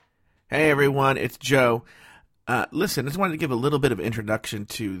Hey everyone, it's Joe. Listen, I just wanted to give a little bit of introduction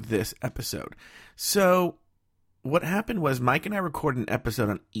to this episode. So, what happened was Mike and I recorded an episode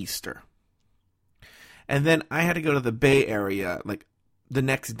on Easter. And then I had to go to the Bay Area, like, the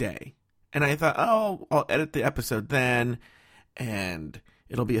next day. And I thought, oh, I'll edit the episode then, and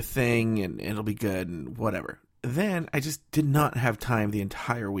it'll be a thing, and it'll be good, and whatever. Then I just did not have time the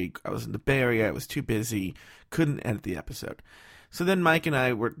entire week. I was in the Bay Area, I was too busy, couldn't edit the episode. So then Mike and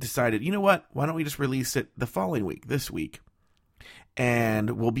I decided, you know what, why don't we just release it the following week, this week,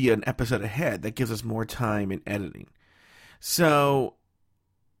 and we'll be an episode ahead. That gives us more time in editing. So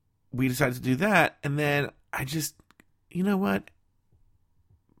we decided to do that, and then I just, you know what,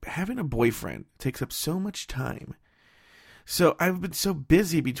 having a boyfriend takes up so much time. So I've been so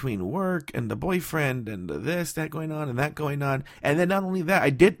busy between work and the boyfriend and this, that going on, and that going on. And then not only that, I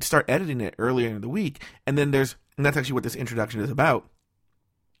did start editing it earlier in the week. And then and that's actually what this introduction is about.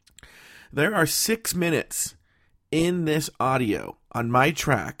 There are 6 minutes in this audio on my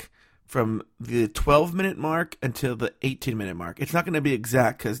track from the 12-minute mark until the 18-minute mark. It's not going to be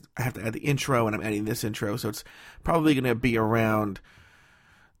exact because I have to add the intro and I'm adding this intro. So it's probably going to be around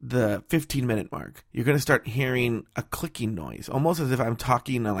the 15-minute mark. You're going to start hearing a clicking noise, almost as if I'm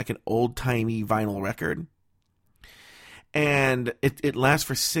talking on like an old-timey vinyl record. And it lasts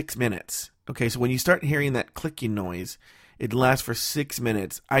for 6 minutes. Okay, so when you start hearing that clicking noise, it lasts for 6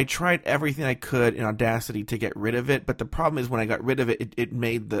 minutes. I tried everything I could in Audacity to get rid of it, but the problem is when I got rid of it, it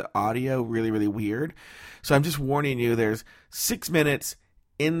made the audio really, really weird. So I'm just warning you, there's 6 minutes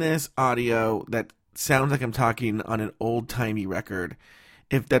in this audio that sounds like I'm talking on an old-timey record.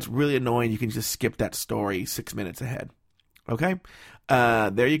 If that's really annoying, you can just skip that story 6 minutes ahead. Okay?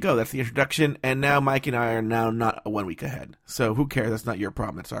 There you go. That's the introduction. And now Mike and I are now not 1 week ahead. So who cares? That's not your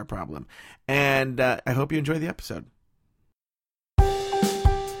problem. It's our problem. And I hope you enjoy the episode.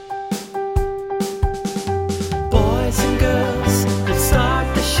 Boys and girls, let's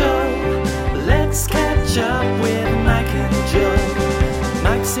start the show. Let's catch up with Mike and Joe.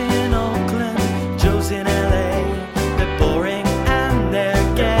 Mike's in Oakland, Joe's in LA. They're boring and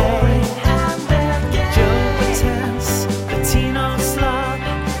they're gay. Joe pretends Latino slob,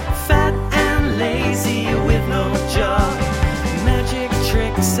 fat and lazy with no job. Magic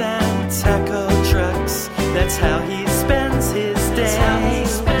tricks and taco trucks, that's how he spends his day.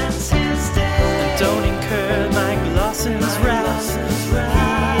 And don't incur Mike Lawson's wrath.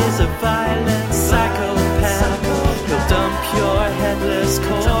 He is a violent psychopath. He'll dump your headless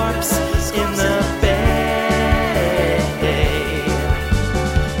corpse in the bay.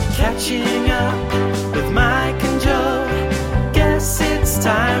 Catching up with Mike and Joe. Guess it's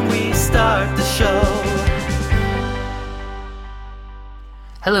time we start the show.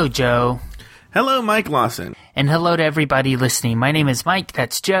 Hello, Joe. Hello, Mike Lawson. And hello to everybody listening. My name is Mike.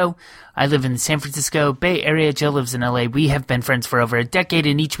 That's Joe. I live in the San Francisco Bay Area. Joe lives in LA. We have been friends for over a decade,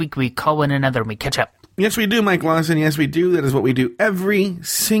 and each week we call one another and we catch up. Yes, we do, Mike Lawson. Yes, we do. That is what we do every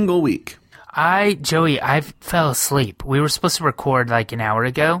single week. Joey, I fell asleep. We were supposed to record like an hour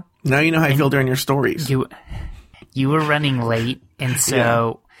ago. Now you know how I feel during your stories. You were running late, and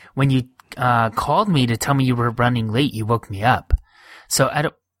so when you called me to tell me you were running late, you woke me up. So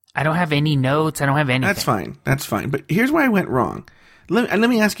I don't have any notes. I don't have anything. That's fine. But here's where I went wrong. Let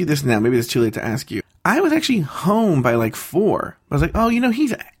me ask you this now. Maybe it's too late to ask you. I was actually home by like 4. I was like, oh,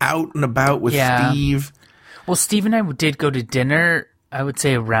 he's out and about with Steve. Well, Steve and I did go to dinner, I would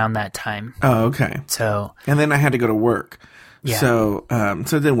say around that time. Oh, okay. So. And then I had to go to work. Yeah. So it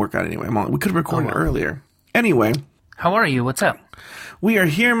didn't work out anyway. We could have recorded earlier. Anyway. How are you? What's up? We are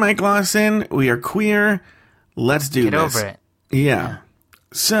here, Mike Lawson. We are queer. Let's do this. Get over it. Yeah.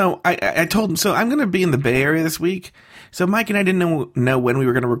 So I told him, so I'm going to be in the Bay Area this week. So Mike and I didn't know when we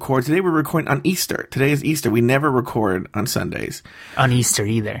were going to record. Today we're recording on Easter. Today is Easter. We never record on Sundays. On Easter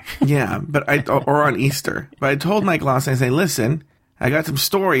either. Yeah, or on Easter. But I told Mike Lawson, I say, listen, I got some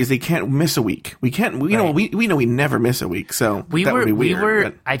stories. They can't miss a week. We can't. We know we never miss a week. So would be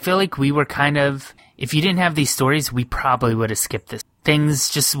weird. I feel like we were kind of. If you didn't have these stories, we probably would have skipped this. Things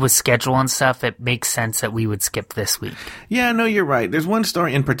just with schedule and stuff, it makes sense that we would skip this week. Yeah, no, you're right. There's one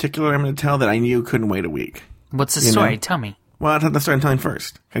story in particular I'm going to tell that I knew couldn't wait a week. What's the story? Tell me. Well, I'll tell the story I'm telling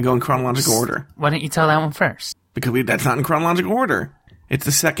first. I go in chronological order. Why don't you tell that one first? Because that's not in chronological order. It's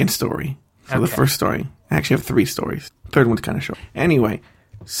the second story. So the first story. I actually have 3 stories. Third one's kind of short. Anyway,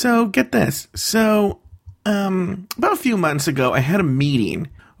 so get this. So, about a few months ago, I had a meeting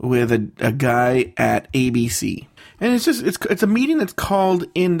with a guy at ABC. And it's a meeting that's called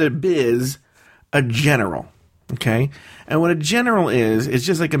in the biz a general. Okay? And what a general is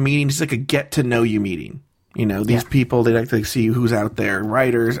just like a meeting, just like a get to know you meeting. You know, these people, they like to see who's out there.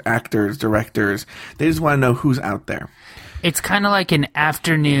 Writers, actors, directors. They just want to know who's out there. It's kind of like an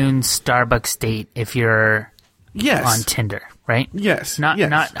afternoon Starbucks date if you're on Tinder, right? Yes. Not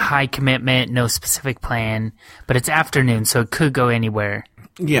high commitment, no specific plan, but it's afternoon, so it could go anywhere.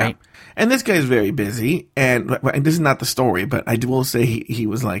 Yeah. Right? And this guy's very busy, and this is not the story, but I will say he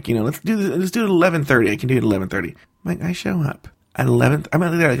was like, you know, let's do it at 11:30. I can do it at 11:30. Like, I show up at 11. I'm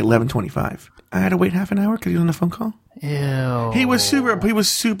there like 11:25. I had to wait half an hour because he was on the phone call. Ew. He was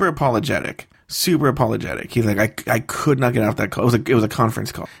super apologetic. Super apologetic. He's like, I could not get off that call. It was a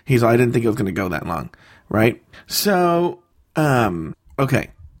conference call. He's like, I didn't think it was going to go that long, right? So,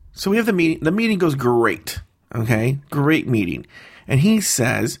 okay. So we have the meeting. The meeting goes great. Okay, great meeting. And he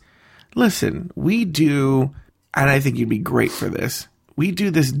says, listen, we do, and I think you'd be great for this. We do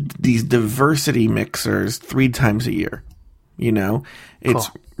these diversity mixers 3 times a year. You know, it's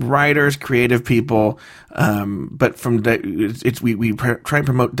cool. Writers, creative people, but we try and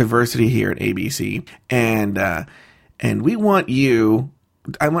promote diversity here at ABC, and we want you.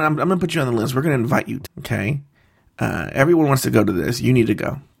 I'm going to put you on the list. We're going to invite you. Okay, everyone wants to go to this. You need to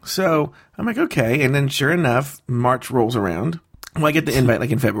go. So I'm like, okay, and then sure enough, March rolls around. Well, I get the invite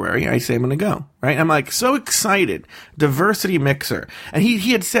like in February. I say I'm going to go, right? I'm like so excited. Diversity mixer. And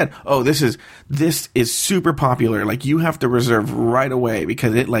he had said, oh, this is super popular. Like you have to reserve right away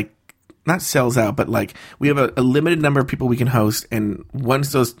because it like not sells out, but like we have a limited number of people we can host. And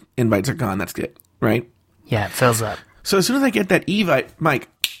once those invites are gone, that's it, right? Yeah, it fills up. So as soon as I get that invite, Mike,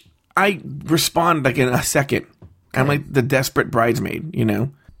 I respond like in a second. Okay. I'm like the desperate bridesmaid, you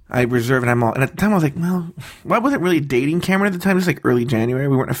know? I reserve and I'm all, and at the time I was like, well, I wasn't really dating Cameron at the time. It was like early January.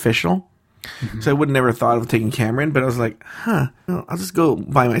 We weren't official. Mm-hmm. So I would never thought of taking Cameron, but I was like, well, I'll just go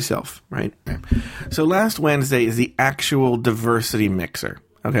by myself, right? So last Wednesday is the actual diversity mixer.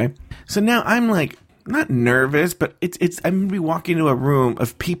 Okay. So now I'm like, not nervous, but I'm going to be walking into a room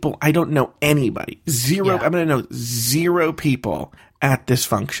of people. I don't know anybody. Zero. Yeah. I'm going to know 0 people at this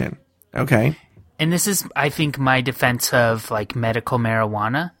function. Okay. And this is, I think, my defense of like medical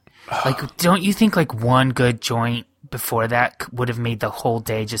marijuana. Like, don't you think like one good joint before that would have made the whole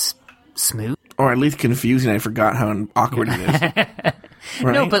day just smooth? Or at least confusing. I forgot how awkward it is.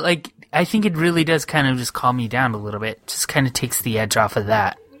 Right? No, but like, I think it really does kind of just calm you down a little bit. Just kind of takes the edge off of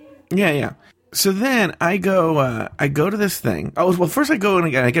that. Yeah. So then I go to this thing. Oh, well, first I go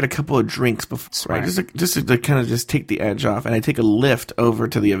and I get a couple of drinks before, right? Just to kind of just take the edge off, and I take a lift over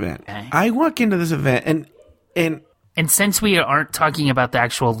to the event. Okay. I walk into this event, and since we aren't talking about the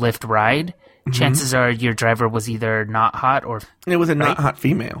actual Lyft ride, mm-hmm. chances are your driver was either not hot or it was a not hot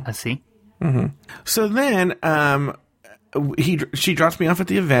female. I see. Mm-hmm. So then, she drops me off at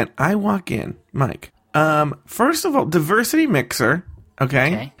the event. I walk in, Mike. First of all, diversity mixer.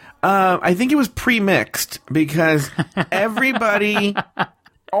 Okay. I think it was pre-mixed because everybody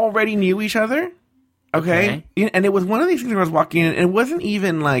already knew each other. Okay. And it was one of these things where I was walking in, and it wasn't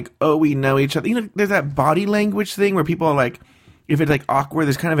even like, oh, we know each other. You know, there's that body language thing where people are like, if it's like awkward,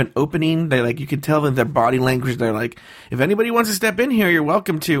 there's kind of an opening. They like, you can tell that their body language. They're like, if anybody wants to step in here, you're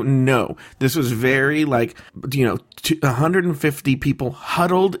welcome to. No, this was very like, 150 people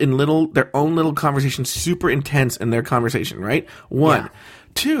huddled in their own little conversation, super intense in their conversation. Right. 1,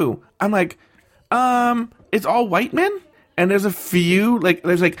 2. I'm like, it's all white men, and there's a few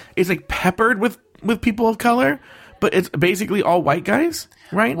it's like peppered with people of color, but it's basically all white guys,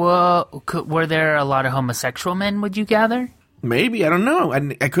 right? Well, were there a lot of homosexual men, would you gather? Maybe. I don't know.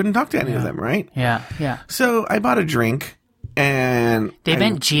 I couldn't talk to any of them, right? Yeah. So I bought a drink, and... They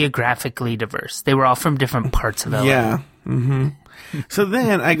meant geographically diverse. They were all from different parts of LA. Yeah. Mm-hmm. So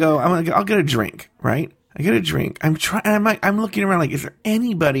then I go, I'll get a drink, right? I get a drink. I'm looking around like, is there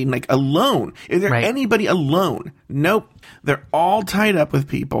anybody like alone? Is there anybody alone? Nope. They're all tied up with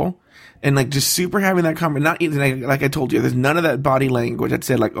people. And like just super having that conversation. Not even like I told you, there's none of that body language that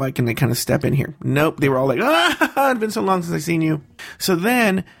said like, oh, I can kind of step in here. Nope. They were all like, it's been so long since I've seen you. So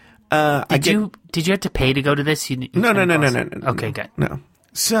then, did you have to pay to go to this? No. Okay, good. No.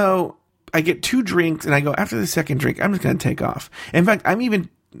 So I get 2 drinks, and I go, after the second drink, I'm just going to take off. In fact, I'm even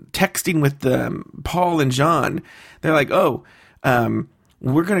texting with Paul and John. They're like,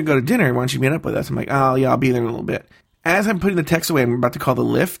 we're going to go to dinner. Why don't you meet up with us? I'm like, oh yeah, I'll be there in a little bit. As I'm putting the text away, I'm about to call the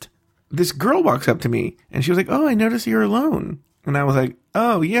Lyft. This girl walks up to me, and she was like, oh, I noticed you're alone. And I was like,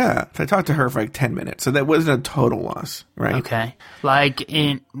 oh, yeah. So I talked to her for like 10 minutes. So that wasn't a total loss, right? Okay. Like,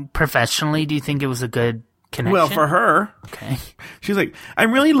 professionally, do you think it was a good connection? Well, for her. Okay. She's like,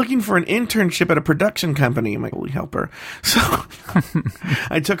 I'm really looking for an internship at a production company. I'm like, holy help her. So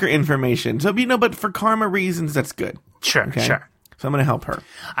I took her information. So, but for karma reasons, that's good. Sure, okay? Sure. So I'm going to help her.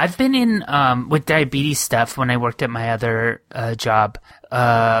 I've been in with diabetes stuff when I worked at my other job.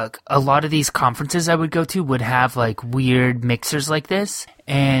 A lot of these conferences I would go to would have like weird mixers like this.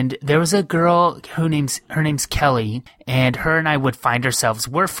 And there was a girl her name's Kelly, and her and I would find ourselves,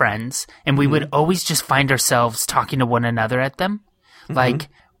 we're friends, and we would always just find ourselves talking to one another at them. Like,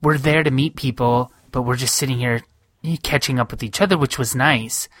 we're there to meet people, but we're just sitting here catching up with each other, which was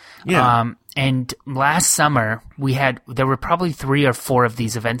nice. Yeah. And last summer there were probably 3 or 4 of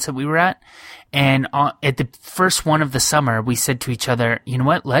these events that we were at. And at the first one of the summer, we said to each other, you know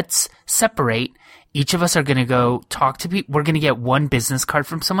what, let's separate. Each of us are going to go talk to people. We're going to get one business card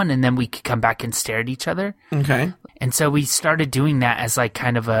from someone, and then we could come back and stare at each other. Okay. And so we started doing that as like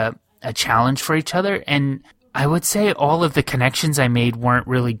kind of a challenge for each other. And I would say all of the connections I made weren't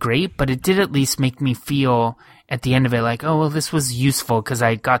really great, but it did at least make me feel at the end of it like, oh, well, this was useful because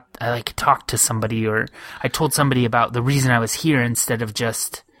I like talked to somebody, or I told somebody about the reason I was here instead of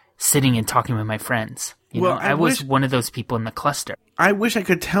just sitting and talking with my friends. You know, I was one of those people in the cluster. I wish I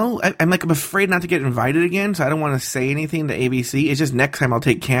could tell. I'm afraid not to get invited again, so I don't want to say anything to ABC. It's just next time I'll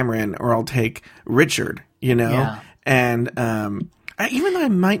take Cameron or I'll take Richard, you know? Yeah. And even though I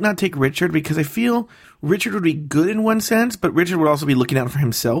might not take Richard because I feel Richard would be good in one sense, but Richard would also be looking out for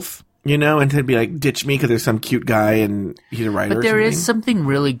himself, you know, and to be like, ditch me because there's some cute guy and he's a writer. But there is something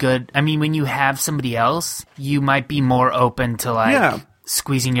really good. I mean, when you have somebody else, you might be more open to like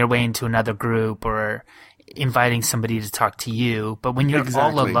squeezing your way into another group or inviting somebody to talk to you. But when you're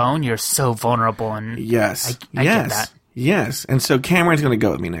all alone, you're so vulnerable. And I get that. Yes. And so Cameron's going to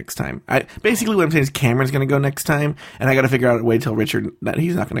go with me next time. Basically what I'm saying is Cameron's going to go next time, and I got to figure out a way to tell Richard that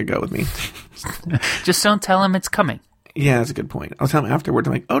he's not going to go with me. Just don't tell him it's coming. Yeah, that's a good point. I'll tell him afterwards.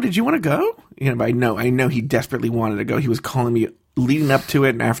 I'm like, oh, did you want to go? You know, but I know he desperately wanted to go. He was calling me leading up to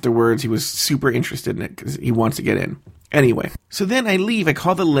it, and afterwards he was super interested in it because he wants to get in. Anyway, so then I leave. I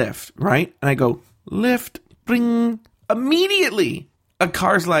call the Lyft, right? And I go, Lyft, bring. Immediately, a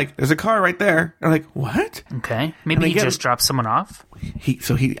car's like, there's a car right there. And I'm like, what? Okay. Maybe he just dropped someone off?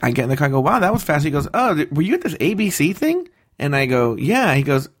 I get in the car, I go, wow, that was fast. He goes, oh, were you at this ABC thing? And I go, yeah. He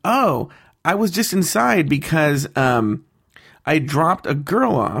goes, oh, I was just inside because I dropped a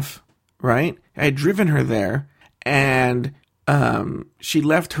girl off, right? I had driven her there, and she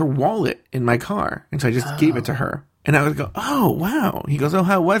left her wallet in my car. And so I just gave it to her. And I would go, oh, wow. He goes, oh,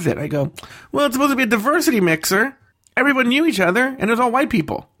 how was it? I go, well, it's supposed to be a diversity mixer. Everyone knew each other, and it was all white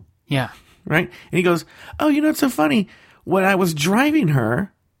people. Yeah. Right? And he goes, oh, you know, it's so funny. When I was driving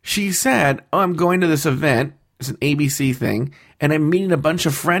her, she said, oh, I'm going to this event. It's an ABC thing, and I'm meeting a bunch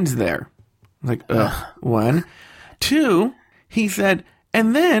of friends there. I'm like, ugh, 1. 2, he said,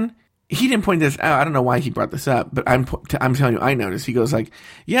 and then he didn't point this out. I don't know why he brought this up, but I'm telling you, I noticed. He goes like,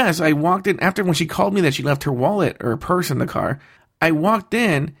 yeah, so I walked in after when she called me that she left her wallet or her purse in the car. I walked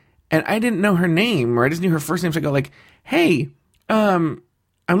in and I didn't know her name, or I just knew her first name. So I go like, hey, I'm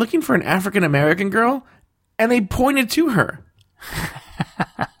looking for an African American girl, and they pointed to her.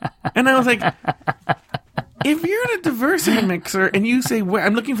 And I was like, if you're in a diversity mixer and you say, well,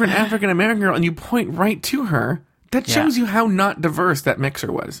 I'm looking for an African American girl, and you point right to her, that shows you how not diverse that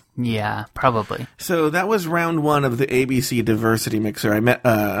mixer was. Yeah, probably. So that was round 1 of the ABC diversity mixer. I met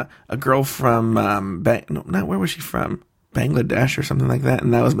a girl from, where was she from? Bangladesh or something like that.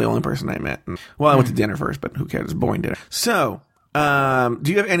 And that was the only person I met. Well, I went to dinner first, but who cares? It's boring dinner. So,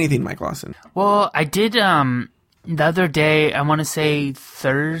 do you have anything, Mike Lawson? Well, I did, the other day, I want to say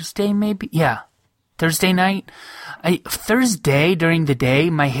Thursday maybe? Yeah. Thursday night. Thursday during the day,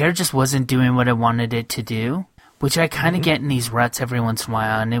 my hair just wasn't doing what I wanted it to do, which I kind of get in these ruts every once in a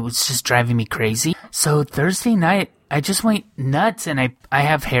while, and it was just driving me crazy. So Thursday night, I just went nuts, and I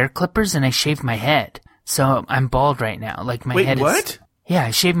have hair clippers, and I shaved my head. So I'm bald right now. Like my head is... Wait, what? Yeah,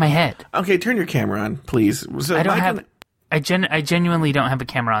 I shaved my head. Okay, turn your camera on, please. So I don't have... I genuinely don't have a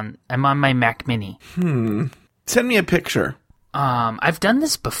camera on. I'm on my Mac Mini. Send me a picture. I've done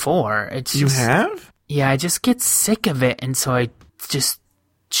this before. It's just, you have? Yeah, I just get sick of it, and so I just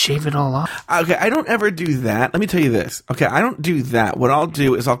shave it all off. Okay, I don't ever do that. Let me tell you this. Okay, I don't do that. What I'll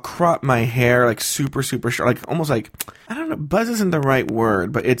do is I'll crop my hair like super, super short, like almost like, I don't know, buzz isn't the right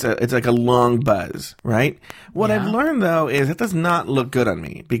word, but it's like a long buzz, right? What I've learned though is that does not look good on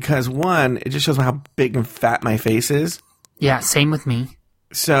me because 1, it just shows how big and fat my face is. Yeah, same with me.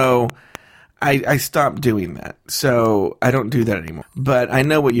 So I stopped doing that. So I don't do that anymore. But I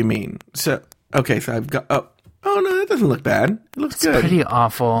know what you mean. So, okay, so I've got, oh no, that doesn't look bad. It looks good. It's pretty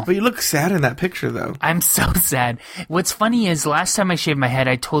awful. But you look sad in that picture, though. I'm so sad. What's funny is last time I shaved my head,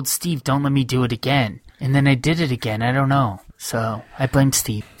 I told Steve, don't let me do it again. And then I did it again. I don't know. So I blame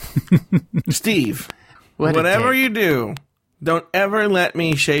Steve. Steve, whatever you do, Don't ever let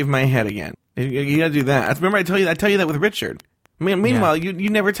me shave my head again. You gotta do that. Remember, I tell you that with Richard. Meanwhile, you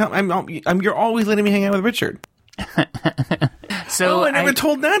never tell. You're always letting me hang out with Richard. So I never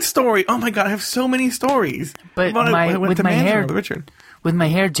told that story. Oh my god, I have so many stories. But with my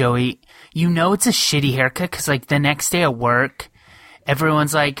hair, Joey, you know it's a shitty haircut because like the next day at work,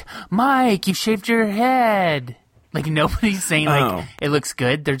 everyone's like, "Mike, you shaved your head." Like nobody's saying like it looks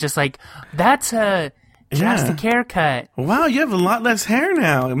good. They're just like, "That's a drastic haircut." Wow, you have a lot less hair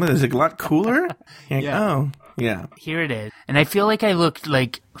now. Is it a lot cooler? Yeah. Oh, yeah. Here it is. And I feel like I looked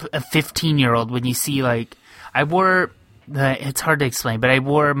like a 15-year-old when you see like I wore it's hard to explain, but I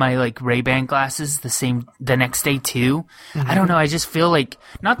wore my like Ray-Ban glasses the next day too. I don't know. I just feel like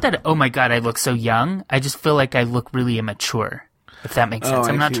not that. Oh my god, I look so young. I just feel like I look really immature. If that makes sense.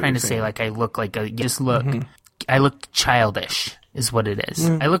 I'm not trying to say like I look like you just look. I look childish, is what it is.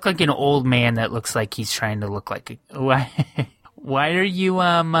 I look like an old man that looks like he's trying to look like. Why are you?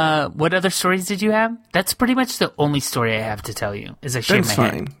 What other stories did you have? That's pretty much the only story I have to tell you. Is I shave my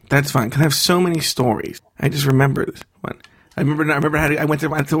head. That's fine. Because I have so many stories. I just remember this one. I remember how I went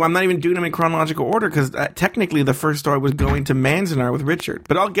to. So I'm not even doing them in chronological order because technically the first story was going to Manzanar with Richard.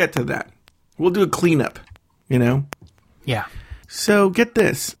 But I'll get to that. We'll do a cleanup. You know. Yeah. So get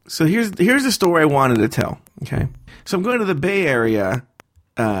this. So here's the story I wanted to tell. Okay. So I'm going to the Bay Area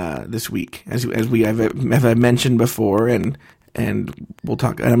this week, as I mentioned before, and we'll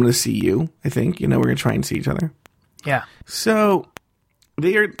talk. And I'm going to see you. I think we're going to try and see each other. Yeah. So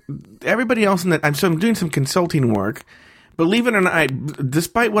everybody else in that. So I'm doing some consulting work. Believe it or not,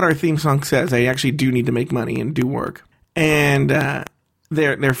 despite what our theme song says, I actually do need to make money and do work. And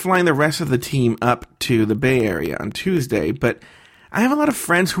they're flying the rest of the team up to the Bay Area on Tuesday. But I have a lot of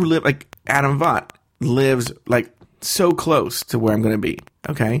friends who live, like Adam Vaught lives like so close to where I'm going to be.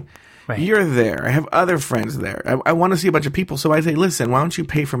 Okay. Right. You're there. I have other friends there. I want to see a bunch of people. So I say, listen, why don't you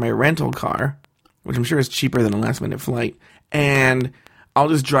pay for my rental car, which I'm sure is cheaper than a last minute flight, and I'll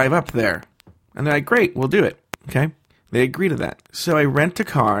just drive up there. And they're like, great, we'll do it. Okay. They agree to that. So I rent a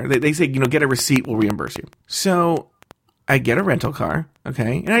car. They say, get a receipt, we'll reimburse you. So I get a rental car.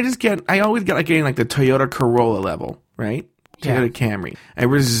 Okay. And I always get getting like the Toyota Corolla level, right? Toyota Camry. I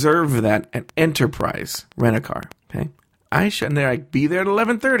reserve that at Enterprise Rent-A-Car. Okay. And they're like, be there at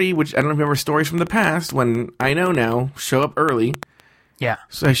 11:30, which I don't remember stories from the past when I know now, show up early. Yeah.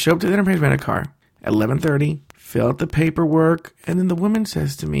 So I show up to the Enterprise Rent-A-Car at 11:30, fill out the paperwork, and then the woman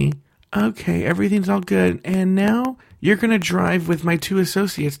says to me, okay, everything's all good, and now you're going to drive with my two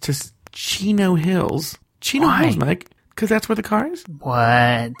associates to Chino Hills. Why? Hills, Mike, because that's where the car is.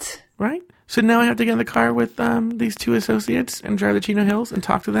 What? Right? So now I have to get in the car with these two associates and drive to Chino Hills and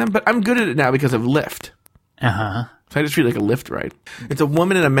talk to them. But I'm good at it now because of Lyft. Uh-huh. So I just treat it like a Lyft ride. It's a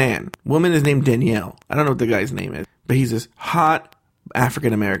woman and a man. Woman is named Danielle. I don't know what the guy's name is, but he's this hot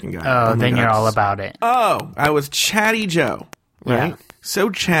African-American guy. Oh, then you're all about it. Oh, I was Chatty Joe, right? Yeah. So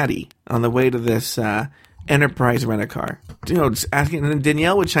chatty on the way to this Enterprise Rent-A-Car. Just asking, and then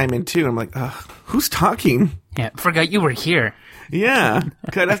Danielle would chime in too. I'm like, who's talking? Yeah, forgot you were here. Yeah.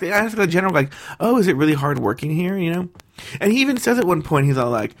 I asked the general, like, oh, is it really hard working here, And he even says at one point, he's all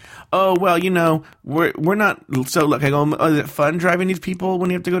like, oh, well, we're not so lucky. I go, oh, is it fun driving these people when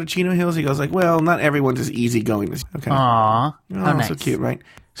you have to go to Chino Hills? He goes like, well, not everyone's as easy going. Okay. Aww. How nice. So cute, right?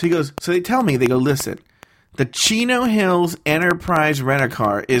 So he goes, so they tell me, listen, the Chino Hills Enterprise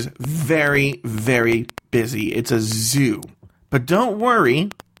Rent-A-Car is very, very busy. It's a zoo. But don't worry.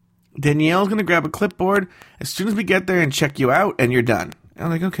 Danielle's going to grab a clipboard as soon as we get there and check you out, and you're done. I'm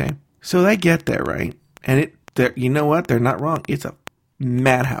like, okay. So they get there, right? And you know what? They're not wrong. It's a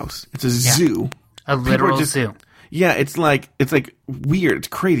madhouse. It's a zoo. A literal zoo. Yeah, it's like weird. It's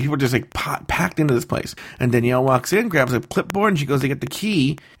crazy. People are just like packed into this place. And Danielle walks in, grabs a clipboard, and she goes to get the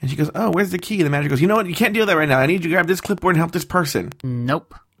key. And she goes, oh, where's the key? And the manager goes, you know what? You can't do that right now. I need you to grab this clipboard and help this person.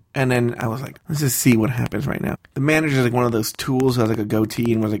 Nope. And then I was like, let's just see what happens right now. The manager's like one of those tools who has like a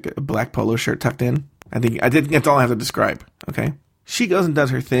goatee and was like a black polo shirt tucked in. That's all I have to describe. Okay. She goes and does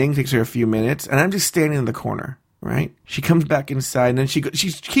her thing, takes her a few minutes, and I'm just standing in the corner, right? She comes back inside, and then she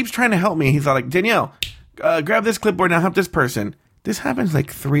keeps trying to help me. He's all like, Danielle, grab this clipboard now, help this person. This happens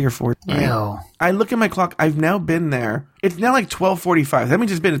like 3 or 4 times. Ew. I look at my clock. I've now been there. It's now like 12:45. That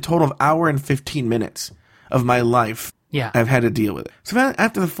means it's been a total of hour and 15 minutes of my life. Yeah. I've had to deal with it. So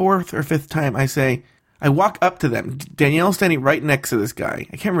after the 4th or 5th time, I walk up to them. Danielle's standing right next to this guy.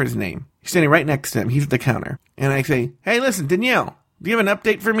 I can't remember his name. He's standing right next to him. He's at the counter. And I say, hey, listen, Danielle, do you have an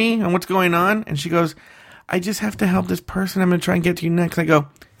update for me on what's going on? And she goes, I just have to help this person. I'm going to try and get to you next. I go,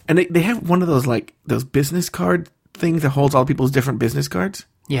 and they have one of those, like, those business card things that holds all people's different business cards.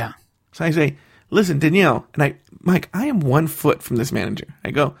 Yeah. So I say, listen, Danielle, and Mike, I am 1 foot from this manager.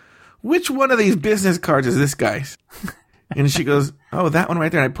 I go, which one of these business cards is this guy's? And she goes, oh, that one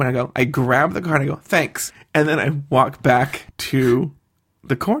right there. And I grab the card and I go, thanks. And then I walk back to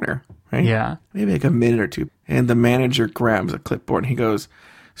the corner, right? Yeah. Maybe like a minute or two. And the manager grabs a clipboard and he goes,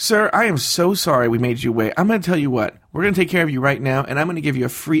 sir, I am so sorry we made you wait. I'm going to tell you what. We're going to take care of you right now, and I'm going to give you a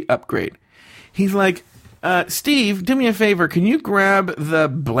free upgrade. He's like, Steve, do me a favor. Can you grab the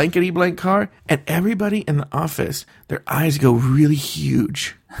blankety-blank car? And everybody in the office, their eyes go really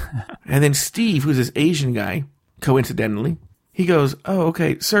huge. And then Steve, who's this Asian guy, coincidentally, he goes, oh,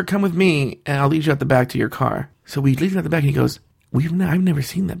 okay, sir, come with me, and I'll lead you out the back to your car. So we lead him out the back, and he goes, I've never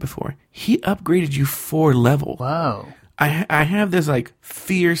seen that before. He upgraded you 4 levels. Whoa. I have this, like,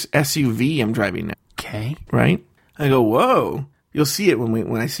 fierce SUV I'm driving now. Okay. Right? I go, whoa. You'll see it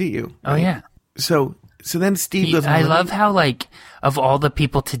when I see you. Oh, yeah. So then Steve goes... I love how, like, of all the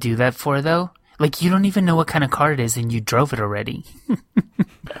people to do that for, though, like, you don't even know what kind of car it is, and you drove it already.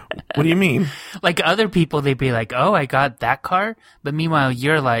 What do you mean? Like, other people, they'd be like, oh, I got that car, but meanwhile,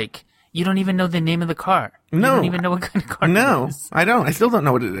 you're like, you don't even know the name of the car. No. You don't even know what kind of car it is. I don't. I still don't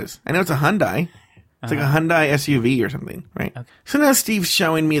know what it is. I know it's a Hyundai. It's like a Hyundai SUV or something, right? Okay. So now Steve's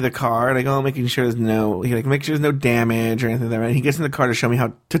showing me the car, and I go, making sure there's no damage or anything like that, right? He gets in the car to show me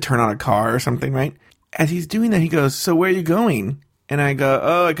how to turn on a car or something, right? As he's doing that, he goes, so where are you going? And I go,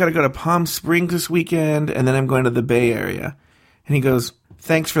 oh, I gotta go to Palm Springs this weekend, and then I'm going to the Bay Area. And he goes,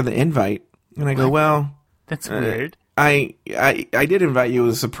 thanks for the invite. And I go, well... That's weird. I did invite you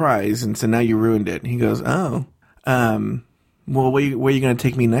as a surprise, and so now you ruined it. And he goes, oh, well, where are you going to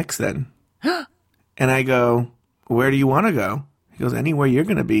take me next then? And I go, where do you want to go? He goes, anywhere you're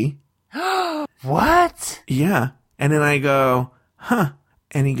going to be. What? Yeah. And then I go, huh.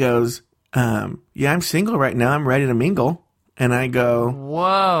 And he goes, yeah, I'm single right now. I'm ready to mingle. And I go,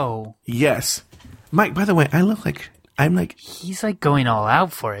 whoa. Yes. Mike, by the way, I'm like... He's like going all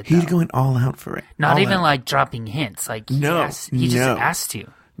out for it, He's going all out for it. Not all even out. Like dropping hints. Like, he just asked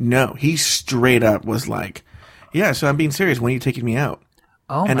you. No, he straight up was like, yeah, so I'm being serious. When are you taking me out?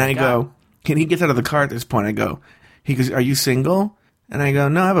 Oh, and my I God. go, and he gets out of the car at this point. He goes, are you single? And I go,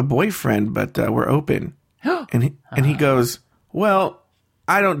 no, I have a boyfriend, but we're open. And he goes, well,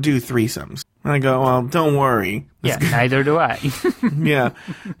 I don't do threesomes. And I go, well, don't worry. Yeah, neither do I. Yeah.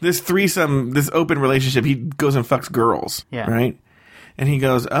 This threesome, this open relationship, he goes and fucks girls. Yeah. Right? And he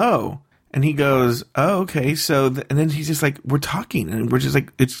goes, oh. And he goes, oh, okay. So, and then he's just like, we're talking, and we're just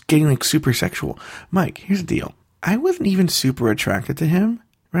like, it's getting like super sexual. Mike, here's the deal. I wasn't even super attracted to him,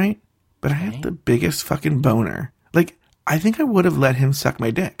 right? But I had the biggest fucking boner. Like, I think I would have let him suck my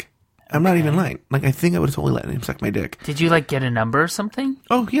dick. I'm not even lying. Like, I think I would have totally let him suck my dick. Did you, like, get a number or something?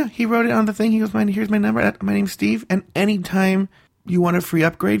 Oh, yeah. He wrote it on the thing. He goes, here's my number. My name's Steve. And anytime you want a free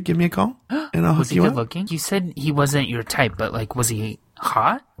upgrade, give me a call, and I'll hook you up. Was he good looking? You said he wasn't your type, but, like, was he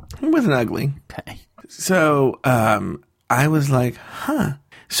hot? He wasn't ugly. Okay. So, I was like, huh.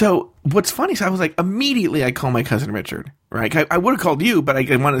 So, what's funny is I was like, immediately I call my cousin Richard, right? I would have called you, but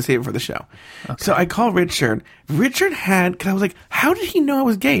I wanted to save it for the show. Okay. So I call Richard. Richard because I was like, how did he know I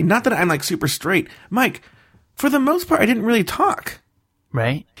was gay? Not that I'm like super straight. Mike, for the most part, I didn't really talk.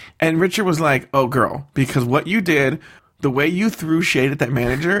 Right. And Richard was like, oh, girl, because what you did, the way you threw shade at that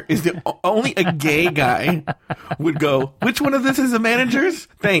manager is the only a gay guy would go, which one of this is the manager's?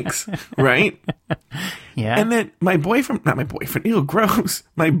 Thanks. Right? Yeah. And then not my boyfriend, ew, gross.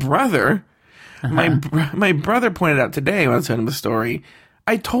 My brother, my brother pointed out today when I was telling him the story,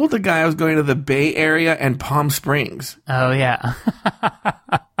 I told the guy I was going to the Bay Area and Palm Springs. Oh, yeah.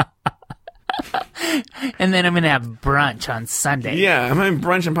 And then I'm going to have brunch on Sunday. Yeah, I'm having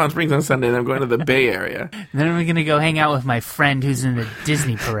brunch in Palm Springs on Sunday, and I'm going to the Bay Area. And then I'm going to go hang out with my friend who's in the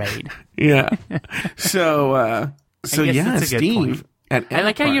Disney parade. Yeah. So yeah, Steve. I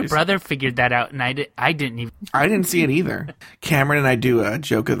like how your brother figured that out, and I didn't even. I didn't see it either. Cameron and I do a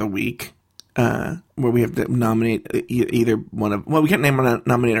joke of the week where we have to nominate either one of. Well, we can't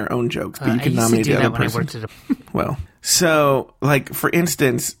nominate our own jokes, but you can nominate the other person. Well, so like for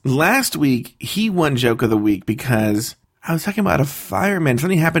instance, last week he won joke of the week because I was talking about a fireman.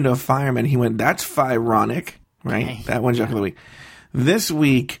 Something happened to a fireman. He went, "That's ironic," right? Okay. That one joke of the week. This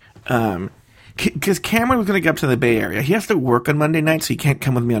week, because Cameron was going to get up to the Bay Area. He has to work on Monday night, so he can't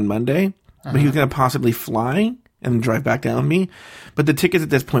come with me on Monday. But he was going to possibly fly and drive back down with me. But the tickets at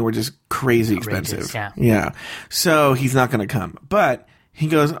this point were just crazy expensive. Yeah. So he's not going to come. But he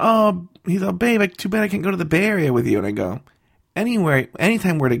goes, babe, too bad I can't go to the Bay Area with you. And I go,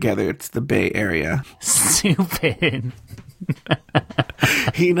 anytime we're together, it's the Bay Area. Stupid.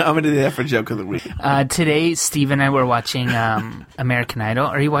 He nominated that for Joke of the Week. Today, Steve and I were watching American Idol.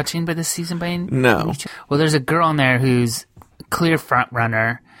 Are you watching by this season by any No. Well, there's a girl in there who's clear front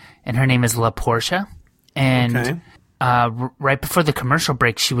runner, and her name is La Portia. And Okay. right before the commercial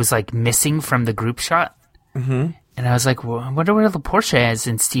break, she was like missing from the group shot. Mm-hmm. And I was like, well, I wonder where La Portia is.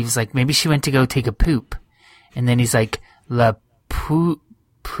 And Steve's like, maybe she went to go take a poop. And then he's like, La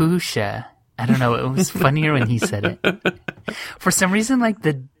Pusha. I don't know. It was funnier when he said it. For some reason, like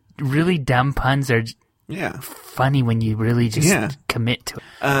the really dumb puns are Yeah. funny when you really just commit to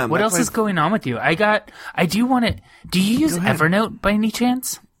it. What else is going on with you? Do you use ahead. Evernote by any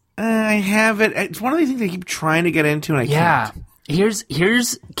chance? I have it. It's one of these things I keep trying to get into and I can't.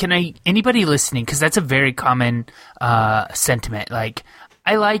 Anybody listening, because that's a very common sentiment. Like,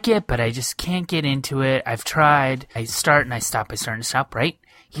 I like it, but I just can't get into it. I've tried. I start and I stop. I start and stop, right?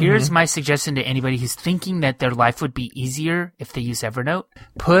 Here's my suggestion to anybody who's thinking that their life would be easier if they use Evernote.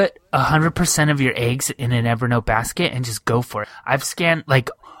 Put 100% of your eggs in an Evernote basket and just go for it. I've scanned like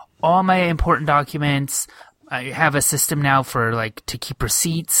all my important documents. I have a system now for like to keep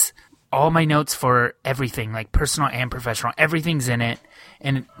receipts, all my notes for everything, like personal and professional. Everything's in it.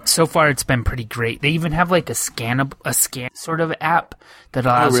 And so far it's been pretty great. They even have like a scan sort of app that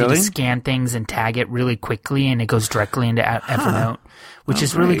allows you to scan things and tag it really quickly, and it goes directly into Evernote, which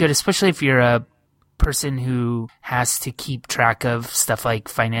is really good, especially if you're a person who has to keep track of stuff like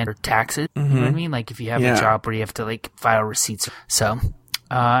finance or taxes. You know what I mean? Like if you have a job where you have to like file receipts. So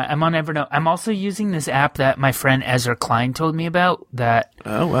I'm on Evernote. I'm also using this app that my friend Ezra Klein told me about that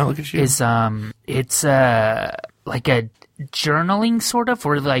Oh, well, look at you. is it's like a journaling sort of,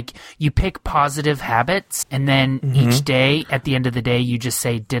 where like you pick positive habits, and then each day at the end of the day you just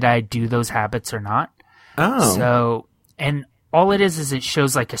say, did I do those habits or not? Oh. So, and all it is it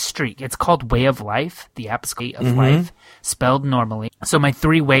shows like a streak. It's called Way of Life. The app's Way of Life, spelled normally. So my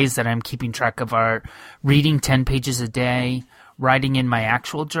 3 ways that I'm keeping track of are reading 10 pages a day, writing in my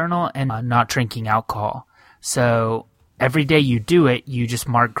actual journal, and not drinking alcohol. So every day you do it, you just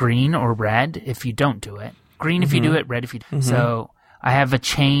mark green or red if you don't do it. Green if you do it, red if you do it. So I have a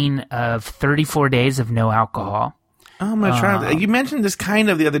chain of 34 days of no alcohol. Oh, I'm gonna try. You mentioned this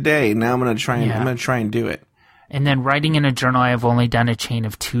kind of the other day. Now I'm gonna try and I'm gonna try and do it. And then writing in a journal, I have only done a chain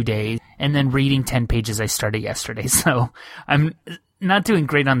of 2 days. And then reading 10 pages, I started yesterday. So I'm not doing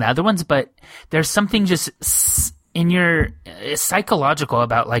great on the other ones, but there's something just in your psychological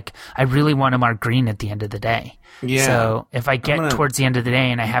about like, I really want to mark green at the end of the day. Yeah. So if I get towards the end of the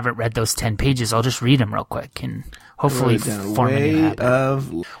day and I haven't read those 10 pages, I'll just read them real quick and hopefully form a new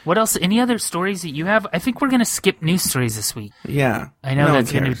habit. What else? Any other stories that you have? I think we're going to skip news stories this week. Yeah. I know No one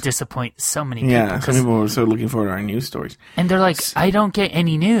that's going to cares. disappoint so many people. Yeah, some people are so looking forward to our news stories. And they're like, I don't get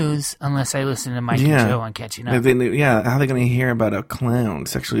any news unless I listen to Mike and Joe on Catching Up. How are they going to hear about a clown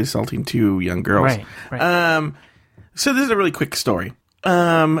sexually assaulting 2 young girls? Right. So this is a really quick story.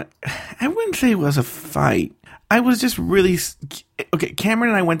 I wouldn't say it was a fight. I was just really okay.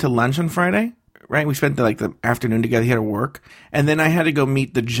 Cameron and I went to lunch on Friday, right? We spent the afternoon together. He had to work, and then I had to go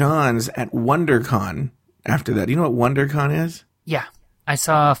meet the Johns at WonderCon. After that, do you know what WonderCon is? Yeah, I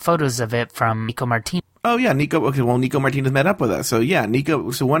saw photos of it from Nico Martinez. Oh yeah, Nico. Okay, well Nico Martinez met up with us. So yeah,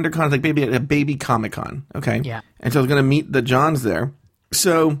 Nico. So WonderCon is like a baby Comic-Con. Okay. Yeah. And so I was gonna meet the Johns there.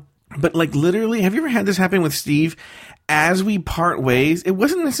 So, but like literally, have you ever had this happen with Steve? As we part ways, it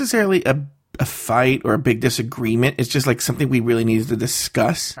wasn't necessarily a fight or a big disagreement. It's just like something we really needed to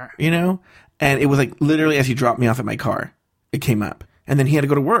discuss, you know? And it was like literally as he dropped me off at my car, it came up. And then he had to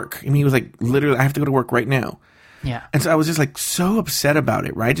go to work. I mean, he was like, literally, I have to go to work right now. Yeah. And so I was just like so upset about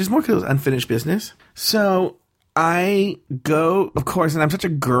it, right? Just more because it was unfinished business. So I go, of course, and I'm such a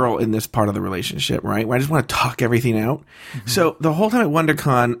girl in this part of the relationship, right? Where I just want to talk everything out. So the whole time at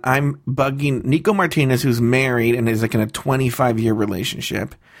WonderCon, I'm bugging Nico Martinez, who's married and is like in a 25-year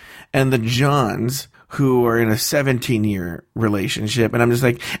relationship, and the Johns, who are in a 17-year relationship. And I'm just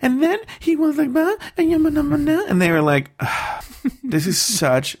like, and then he was like, and they were like, this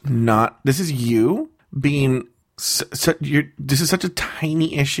is you being, this is such a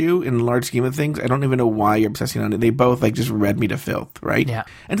tiny issue in the large scheme of things. I don't even know why you're obsessing on it. They both like just read me to filth, right? Yeah.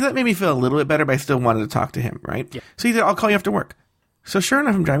 And so that made me feel a little bit better, but I still wanted to talk to him, right? Yeah. So he said, I'll call you after work. So sure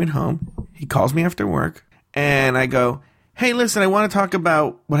enough, I'm driving home. He calls me after work, and I go, hey, listen, I want to talk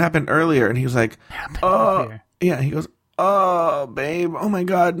about what happened earlier. And he was like, yeah. He goes, oh, babe, oh my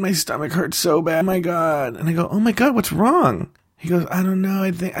God, my stomach hurts so bad. Oh my God. And I go, oh my God, what's wrong? He goes, I don't know.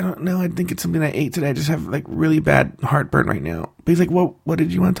 I think it's something I ate today. I just have like really bad heartburn right now. But he's like, well, what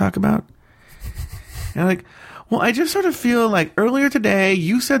did you want to talk about? And I'm like, well, I just sort of feel like earlier today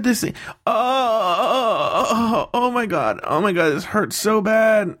you said this thing. Oh my God. Oh my God. This hurts so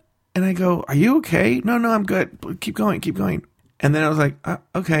bad. And I go, are you okay? No, I'm good. Keep going. And then I was like,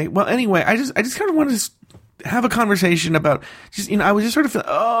 okay. Well, anyway, I just kind of wanted to have a conversation about just, I was just sort of feeling,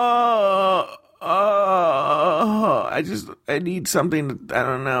 I need something. I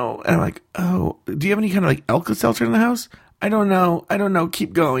don't know. And I'm like, oh, do you have any kind of like Alka-Seltzer in the house? I don't know.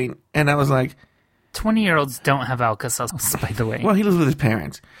 Keep going. And I was like, 20-year-olds don't have Alka-Seltzer, by the way. well, he lives with his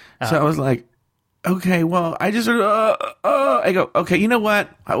parents. So I was like, okay, well, I just sort of, I go, okay, you know what?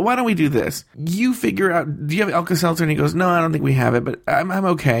 Why don't we do this? You figure out, do you have Alka-Seltzer? And he goes, no, I don't think we have it, but I'm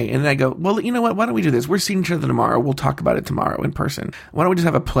okay. And then I go, well, you know what? Why don't we do this? We're seeing each other tomorrow. We'll talk about it tomorrow in person. Why don't we just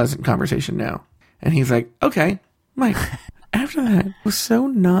have a pleasant conversation now? And he's like, okay, Mike. After that, was so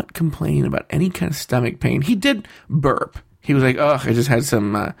not complaining about any kind of stomach pain. He did burp. He was like, oh, I just had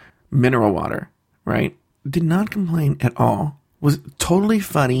some mineral water, right? Did not complain at all. Was totally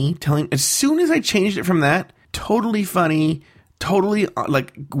funny, as soon as I changed it from that, totally funny, totally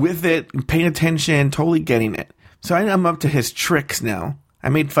like with it, paying attention, totally getting it. So I'm up to his tricks now. I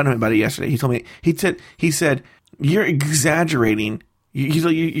made fun of him about it yesterday. He told me, he said, you're exaggerating. He's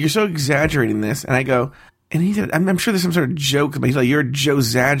like, you're so exaggerating this. And I go, and he said, I'm sure there's some sort of joke, but he's like, you're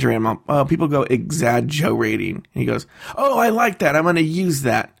Joe-exaggerating. Oh, people go exaggerating. And he goes, oh, I like that. I'm going to use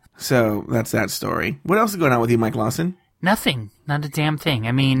that. So that's that story. What else is going on with you, Mike Lawson? Nothing. Not a damn thing.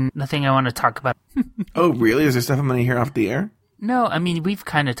 I mean, nothing I want to talk about. Oh, really? Is there stuff I'm going to hear off the air? No, I mean, we've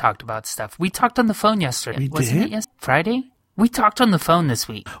kind of talked about stuff. We talked on the phone yesterday. Wasn't it Friday? We talked on the phone this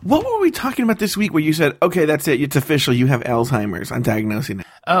week. What were we talking about this week where you said, okay, that's it. It's official. You have Alzheimer's. I'm diagnosing it.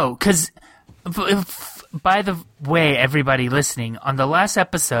 Oh, because by the way, everybody listening, on the last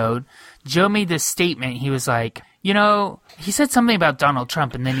episode, Joe made this statement. He was like, he said something about Donald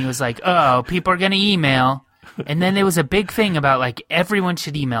Trump, and then he was like, oh, people are going to email. And then there was a big thing about, like, everyone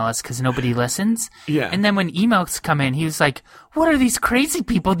should email us because nobody listens. Yeah. And then when emails come in, he was like, what are these crazy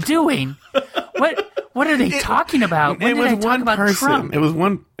people doing? What are they talking about? When did I talk about Trump? It was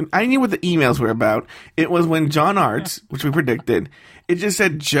one. I knew what the emails were about. It was when John Arts, which we predicted, it just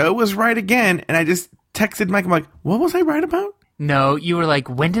said Joe was right again. And I just texted Mike. I'm like, what was I right about? No, you were like,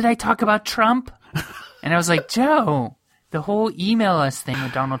 when did I talk about Trump? And I was like, Joe, the whole email us thing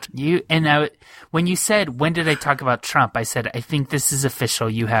with Donald Trump. When you said, when did I talk about Trump? I said, I think this is official.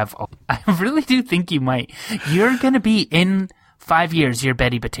 You have, I really do think you might. You're going to be in 5 years, you're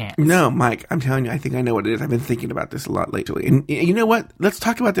Betty Batan. No, Mike, I'm telling you, I think I know what it is. I've been thinking about this a lot lately. And you know what? Let's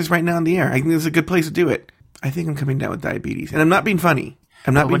talk about this right now on the air. I think this is a good place to do it. I think I'm coming down with diabetes. And I'm not being funny.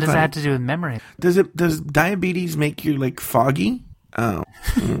 What does that have to do with memory? Does diabetes make you, like, foggy? Oh,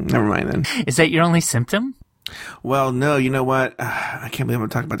 never mind then. Is that your only symptom? Well, no, you know what? I can't believe I'm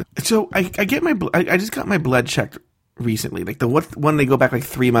talking about this. So I just got my blood checked recently. Like one they go back like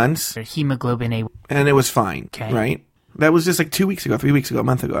 3 months. Hemoglobin A. And it was fine. Okay. Right? That was just like 2 weeks ago, 3 weeks ago, a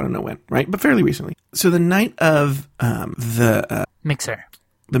month ago. I don't know when. Right? But fairly recently. So the night of the mixer.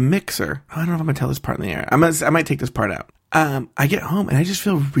 The mixer. I don't know if I'm going to tell this part in the air. I might take this part out. I get home and I just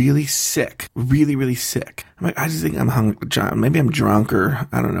feel really sick. Really, really sick. I'm like, I just think I'm hungry. Maybe I'm drunk or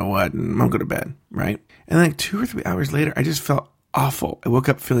I don't know what. And I'm going to go to bed. Right? And then like 2 or 3 hours later, I just felt awful. I woke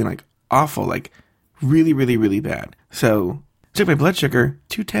up feeling like awful, like really, really, really bad. So checked my blood sugar,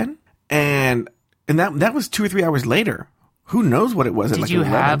 210. And that was 2 or 3 hours later. Who knows what it was? Did you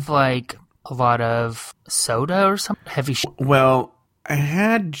have like a lot of soda or something? Heavy Well, I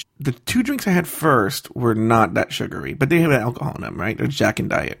had the 2 drinks I had first were not that sugary, but they have alcohol in them, right? They're Jack and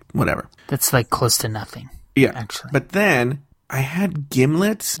Diet, whatever. That's like close to nothing. Yeah. Actually. But then I had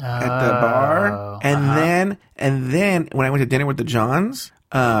gimlets at the bar, and then when I went to dinner with the Johns,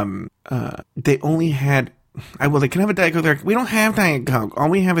 they only had. They can have a Diet Coke. They're like, we don't have Diet Coke. All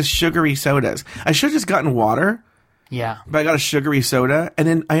we have is sugary sodas. I should have just gotten water. Yeah. But I got a sugary soda, and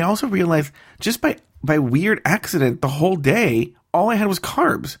then I also realized just by weird accident, the whole day, all I had was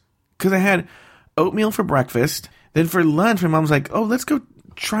carbs because I had oatmeal for breakfast. Then for lunch, my mom was like, "Oh, let's go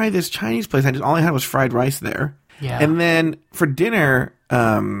try this Chinese place." All I had was fried rice there. Yeah. And then for dinner,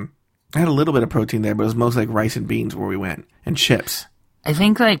 I had a little bit of protein there, but it was mostly like rice and beans where we went, and chips. I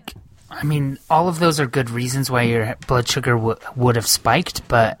think all of those are good reasons why your blood sugar would have spiked,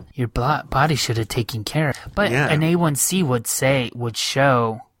 but your body should have taken care of it. But an A1C would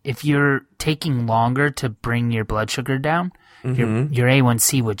show if you're taking longer to bring your blood sugar down, your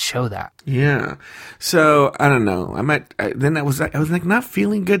A1C would show that. Yeah. So I don't know. I was like not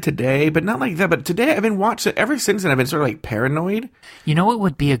feeling good today, but not like that. But today I've been watching. Ever since then, I've been sort of like paranoid. You know what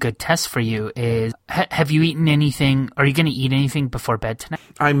would be a good test for you is have you eaten anything? Are you going to eat anything before bed tonight?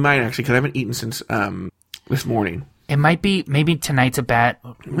 I might actually, because I haven't eaten since this morning. It might be, maybe tonight's a bad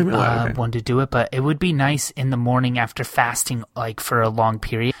okay. one to do it, but it would be nice in the morning after fasting, like for a long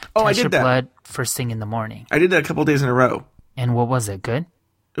period. Oh, I Test did your that. blood first thing in the morning. I did that a couple of days in a row. And what was it? Good?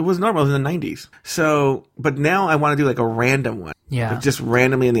 It was normal. It was in the 90s. So, but now I want to do like a random one. Yeah. Like just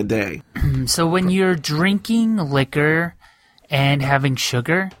randomly in the day. So when you're drinking liquor and having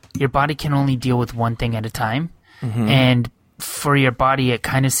sugar, your body can only deal with one thing at a time. Mm-hmm. And for your body, it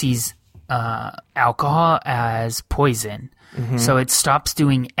kind of sees alcohol as poison. Mm-hmm. So it stops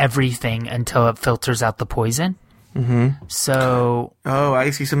doing everything until it filters out the poison. Mm-hmm. So Oh, I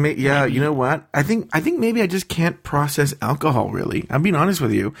see. So, you know what? I think maybe I just can't process alcohol. Really, I'm being honest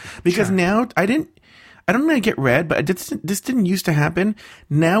with you because now I don't know. I get red, but this didn't used to happen.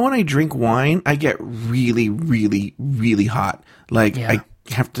 Now when I drink wine, I get really, really, really hot. Like I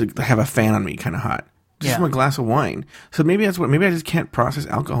have to have a fan on me, kind of hot. Just from a glass of wine. So maybe that's maybe I just can't process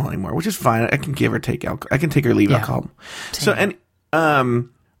alcohol anymore, which is fine. I can give or take alcohol. I can take or leave alcohol. So,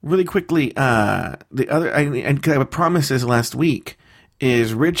 really quickly, the other, and cause I promised this last week,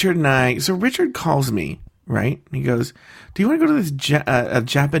 is Richard and I, so Richard calls me, right? And he goes, do you want to go to this a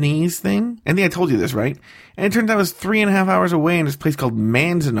Japanese thing? I think I told you this, right? And it turns out I was 3.5 hours away in this place called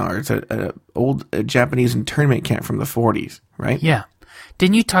Manzanar. It's an old Japanese internment camp from the 40s, right? yeah.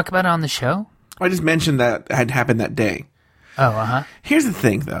 Didn't you talk about it on the show? I just mentioned that had happened that day. Oh, uh-huh. Here's the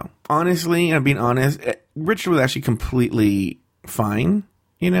thing, though. Honestly, and I'm being honest, Richard was actually completely fine,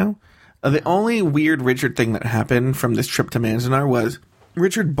 you know? The only weird Richard thing that happened from this trip to Manzanar was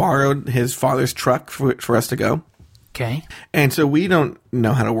Richard borrowed his father's truck for us to go. Okay. And so we don't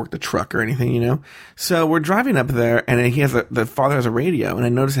know how to work the truck or anything, you know? So we're driving up there, and he has the father has a radio, and I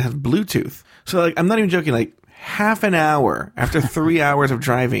noticed it has Bluetooth. So, like, I'm not even joking, like, half an hour after 3 hours of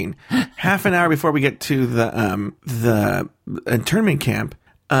driving, half an hour before we get to the internment camp,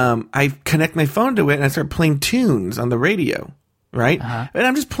 I connect my phone to it and I start playing tunes on the radio, right? Uh-huh. And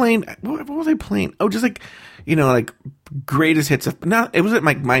I'm just playing. What was I playing? Oh, just like, you know, like greatest hits of. Not it wasn't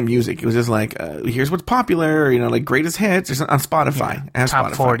like my music. It was just like here's what's popular, or, you know, like greatest hits or something on Spotify. Yeah.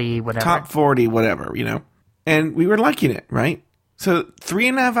 Top Spotify. 40, whatever. Top 40, whatever. You know, and we were liking it, right? So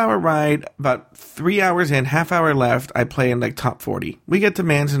 3.5 hour ride, about 3 hours in, half hour left. I play in like top 40. We get to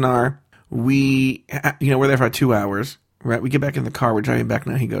Manzanar. We're there for 2 hours, right? We get back in the car. We're driving back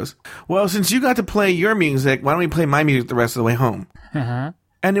now. He goes, well, since you got to play your music, why don't we play my music the rest of the way home? Uh-huh.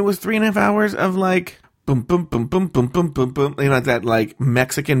 And it was 3.5 hours of like boom, boom, boom, boom, boom, boom, boom, boom. You know, that like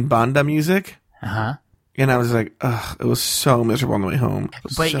Mexican banda music. Uh-huh. And I was like, ugh, it was so miserable on the way home.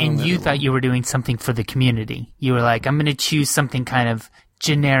 You thought you were doing something for the community. You were like, I'm going to choose something kind of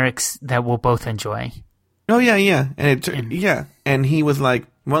generics that we'll both enjoy. Oh, yeah. And he was like,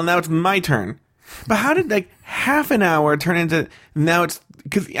 well, now it's my turn. But how did like half an hour turn into, now it's,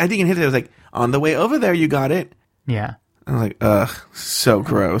 because I think in his head it was like, on the way over there, you got it. Yeah. I was like, ugh, so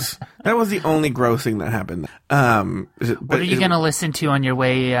gross. That was the only gross thing that happened. What are you going to listen to on your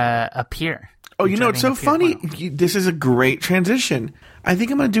way up here? Oh, you know, it's so funny. This is a great transition. I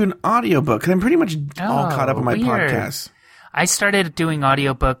think I'm going to do an audiobook because I'm pretty much all caught up on my podcasts. I started doing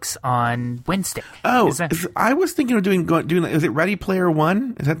audiobooks on Wednesday. Oh, I was thinking of doing. Is it Ready Player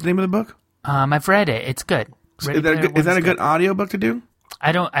One? Is that the name of the book? I've read it. It's good. Is that a good audiobook to do?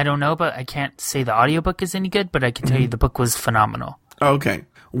 I don't know, but I can't say the audiobook is any good, but I can tell you the book was phenomenal. Okay.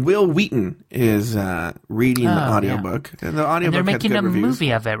 Will Wheaton is reading the audiobook. Yeah. And the audiobook they're making a reviews.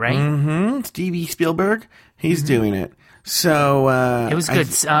 movie of it, right? Mm-hmm. Stevie Spielberg, he's doing it. So it was good.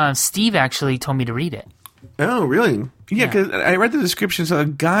 Steve actually told me to read it. Oh, really? Yeah, because I read the description. So a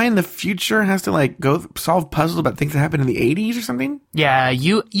guy in the future has to like go solve puzzles about things that happened in the 80s or something? Yeah,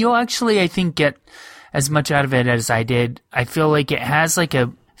 you'll actually, I think, get as much out of it as I did. I feel like it has like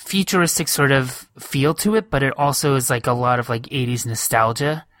a futuristic sort of feel to it, but it also is like a lot of like 80s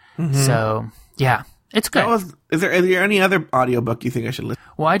nostalgia. Mm-hmm. So, yeah, it's good. Is there any other audiobook you think I should listen to?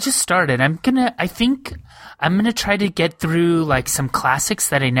 Well, I just started. I think I'm going to try to get through like some classics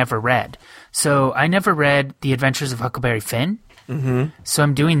that I never read. So I never read The Adventures of Huckleberry Finn. Mm-hmm. So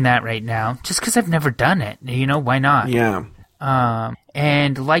I'm doing that right now just because I've never done it. You know, why not? Yeah.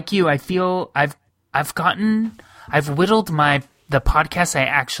 And like you, I feel I've whittled the podcasts I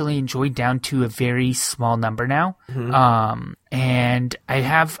actually enjoy down to a very small number now. Mm-hmm. And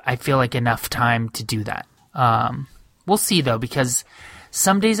I feel like enough time to do that. We'll see though, because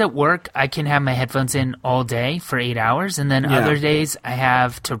some days at work I can have my headphones in all day for 8 hours. And then other days I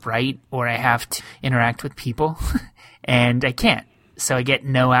have to write or I have to interact with people and I can't. So I get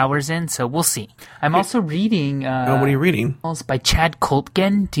no hours in. So we'll see. I'm also reading, what are you reading? By Chad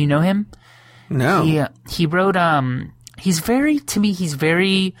Coltgen. Do you know him? No. He wrote, He's very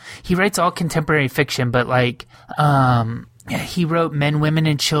he writes all contemporary fiction, but like, he wrote Men, Women,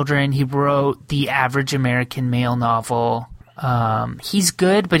 and Children. He wrote the average American male novel. He's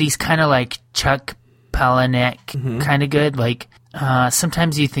good, but he's kind of like Chuck Palahniuk, kind of good. Like,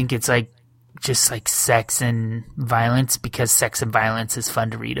 sometimes you think it's like just like sex and violence because sex and violence is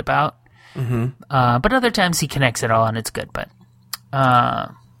fun to read about. But other times he connects it all and it's good. But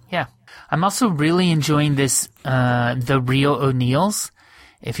yeah, I'm also really enjoying this The Real O'Neills.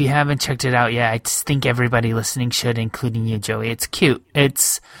 If you haven't checked it out yet, I just think everybody listening should, including you, Joey. It's cute.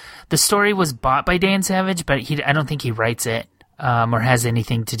 The story was bought by Dan Savage, but I don't think he writes it or has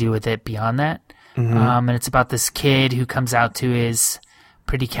anything to do with it beyond that. And it's about this kid who comes out to his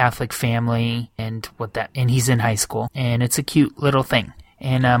pretty Catholic family and he's in high school, and it's a cute little thing.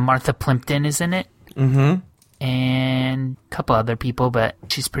 And Martha Plimpton is in it, and a couple other people, but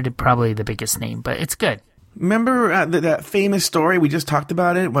she's probably the biggest name. But it's good. Remember that famous story? We just talked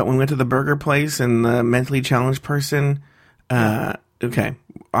about it when we went to the burger place and the mentally challenged person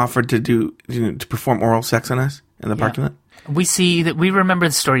offered to perform oral sex on us in the parking lot? We remember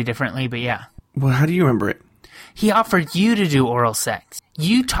the story differently, but yeah. Well, how do you remember it? He offered you to do oral sex.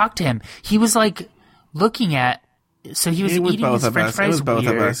 You talked to him. He was like looking at, so he was eating his French fries.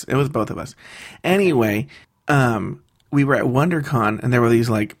 It was both of us. Anyway, we were at WonderCon, and there were these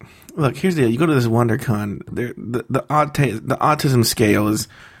like, look, here's the deal. You go to this WonderCon, the autism scale is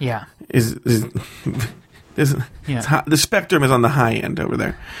the spectrum is on the high end over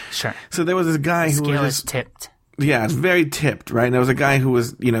there. Sure. So there was this guy who scale was is tipped. Yeah, it's very tipped, right? And there was a guy who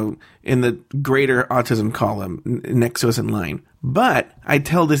was, in the greater autism column next to us in line. But I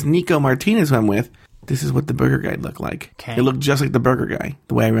tell this Nico Martinez who I'm with, this is what the burger guy looked like. Okay. He looked just like the burger guy,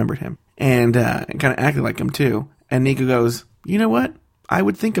 the way I remembered him. And kind of acted like him, too. And Nico goes, you know what? I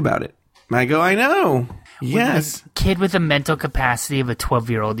would think about it. And I go, I know. Yes. With a kid with a mental capacity of a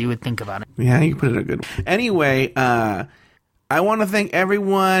 12-year-old, you would think about it. Yeah, you put it a good way. Anyway, I want to thank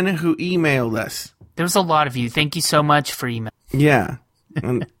everyone who emailed us. There was a lot of you. Thank you so much for email. Yeah.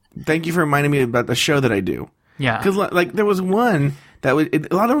 And thank you for reminding me about the show that I do. Yeah. Because, like, there was one that was,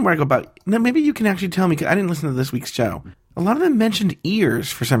 a lot of them were about, no, maybe you can actually tell me, because I didn't listen to this week's show. A lot of them mentioned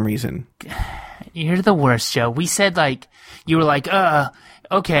ears for some reason. You're the worst, Joe. We said, like, you were like,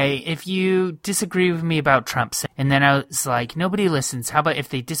 okay, if you disagree with me about Trump. And then I was like, nobody listens. How about if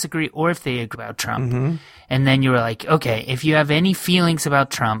they disagree or if they agree about Trump? And then you were like, okay, if you have any feelings about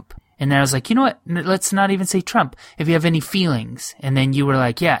Trump. And then I was like, you know what? Let's not even say Trump. If you have any feelings. And then you were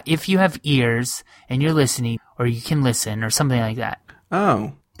like, yeah, if you have ears and you're listening, or you can listen, or something like that.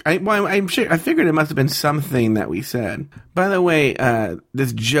 Oh. I'm sure. I figured it must have been something that we said. By the way,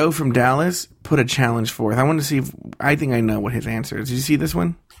 this Joe from Dallas put a challenge forth. I want to see if I think I know what his answer is. Did you see this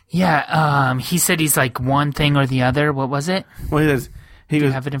one? Yeah. He said he's like one thing or the other. What was it? Well, he says, Do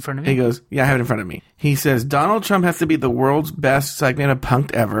you have it in front of you? He goes, yeah, I have it in front of me. He says, Donald Trump has to be the world's best segment of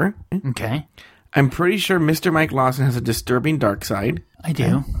punked ever. Okay. I'm pretty sure Mr. Mike Lawson has a disturbing dark side. I do.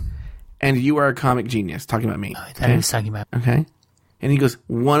 Okay. And you are a comic genius. Talking about me. Oh, I thought he was talking about. Okay. And he goes,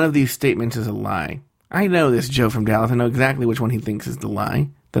 one of these statements is a lie. I know this Joe from Dallas. I know exactly which one he thinks is the lie.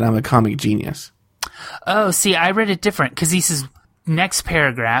 That I'm a comic genius. Oh, see, I read it different. Because he says, next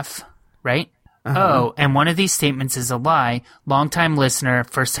paragraph, right? Oh, and one of these statements is a lie. Long-time listener,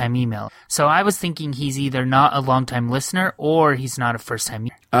 first-time email. So I was thinking he's either not a long-time listener or he's not a first-time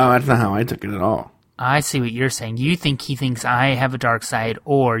email. Oh, that's not how I took it at all. I see what you're saying. You think he thinks I have a dark side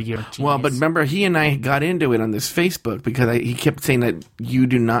or you're a genius. Well, but remember, he and I got into it on this Facebook because he kept saying that you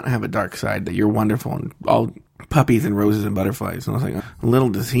do not have a dark side, that you're wonderful and all puppies and roses and butterflies. And I was like, little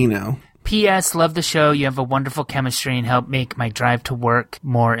does he know. P.S. Love the show. You have a wonderful chemistry and help make my drive to work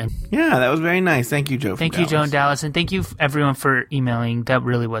more. Yeah, that was very nice. Thank you, Joe. Thank you, Joe in Dallas. And thank you, everyone, for emailing. That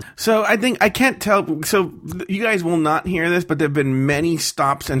really was. So I think I can't tell. So you guys will not hear this, but there have been many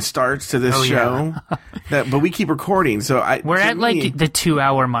stops and starts to this show. But we keep recording. So we're at like the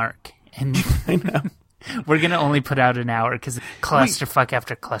 2-hour mark. And I know. We're going to only put out an hour because clusterfuck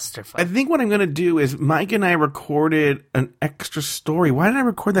after clusterfuck. I think what I'm going to do is Mike and I recorded an extra story. Why did I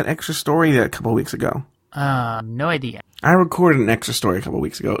record that extra story a couple of weeks ago? No idea. I recorded an extra story a couple of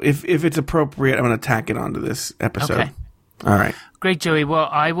weeks ago. If it's appropriate, I'm going to tack it onto this episode. Okay. All right. Great, Joey. Well,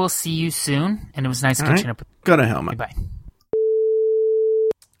 I will see you soon, and it was nice catching up. Go to hell, Mike. Bye.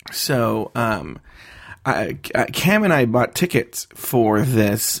 So, Cam and I bought tickets for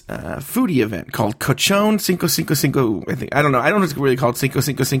this foodie event called Cochon Cinco Cinco Cinco. I don't know if it's really called Cinco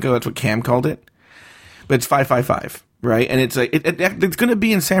Cinco Cinco. That's what Cam called it, but it's 555, right? And it's like it's going to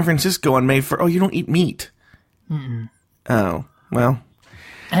be in San Francisco on May 1st. Oh, you don't eat meat? Mm-mm. Oh, well.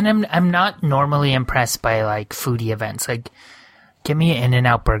 And I'm not normally impressed by like foodie events. Like, give me an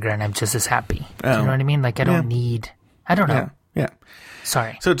In-N-Out burger and I'm just as happy. Do you know what I mean? Like, I don't know. Yeah.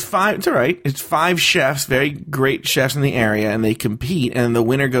 Sorry. So it's five. It's all right. It's 5 chefs, very great chefs in the area, and they compete. And the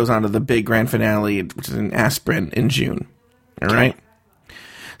winner goes on to the big grand finale, which is in Aspen in June. All right.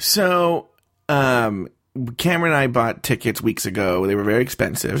 So Cameron and I bought tickets weeks ago. They were very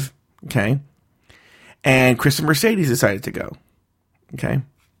expensive. Okay. And Chris and Mercedes decided to go. Okay.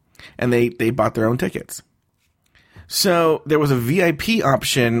 And they bought their own tickets. So there was a VIP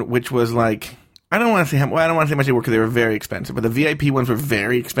option, which was like, I don't want to say how much they were because they were very expensive, but the VIP ones were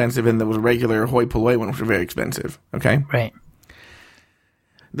very expensive, and the regular hoi polloi ones were very expensive. Okay, right.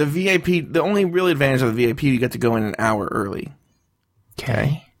 The VIP, the only real advantage of the VIP, you get to go in an hour early.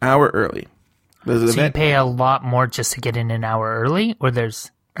 Okay, hour early. So you pay a lot more just to get in an hour early, or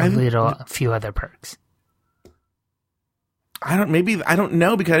there's a few other perks. I don't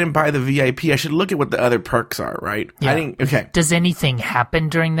know because I didn't buy the VIP. I should look at what the other perks are, right? Yeah. Okay. Does anything happen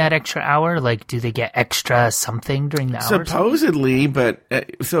during that extra hour? Like, do they get extra something during the hour? Supposedly, but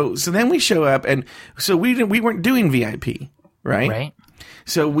so then we show up, and so we weren't doing VIP, right? Right.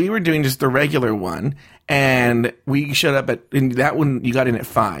 So we were doing just the regular one, and we showed up in that one. You got in at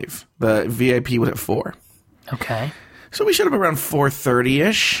 5. The VIP was at 4. Okay. So we showed up around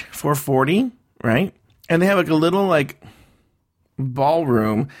 4:30ish, 4:40, right? And they have like a little like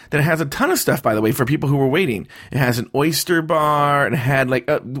ballroom that has a ton of stuff, by the way, for people who were waiting. It has an oyster bar, and it had like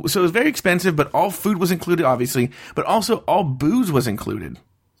so it was very expensive, but all food was included, obviously, but also all booze was included.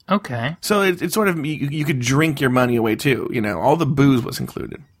 Okay. So it's sort of, you could drink your money away too, all the booze was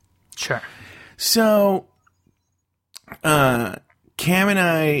included. Sure. So Cam and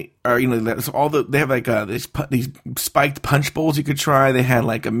I are, they have like these spiked punch bowls you could try. They had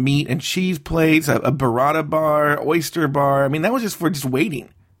like a meat and cheese plates, a burrata bar, oyster bar. I mean, that was just for just waiting,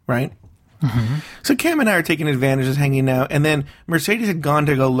 right? Mm-hmm. So Cam and I are taking advantage of hanging out. And then Mercedes had gone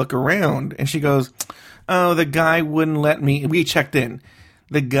to go look around, and she goes, "Oh, the guy wouldn't let me." We checked in.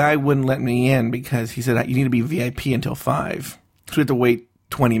 The guy wouldn't let me in because he said, "You need to be VIP until 5. So we had to wait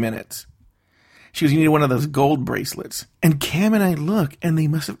 20 minutes. She goes, "You need one of those gold bracelets." And Cam and I look, and they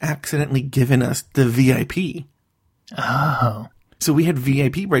must have accidentally given us the VIP. Oh. So we had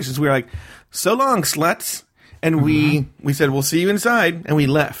VIP bracelets. We were like, "So long, sluts." And we said, "We'll see you inside." And we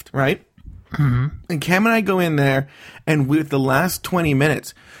left, right? Mm-hmm. And Cam and I go in there, and with the last 20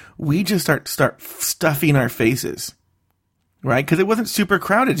 minutes, we just start stuffing our faces, right? Because it wasn't super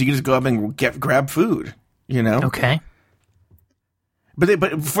crowded. You could just go up and grab food, Okay.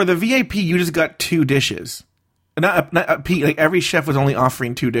 But for the VIP, you just got 2 dishes. Not like every chef was only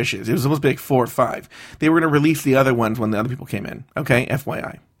offering 2 dishes. It was supposed to be like 4 or 5. They were going to release the other ones when the other people came in. Okay,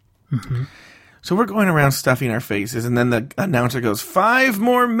 FYI. Mm-hmm. So we're going around stuffing our faces, and then the announcer goes, 5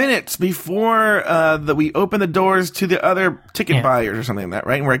 more minutes before we open the doors to the other ticket buyers or something like that,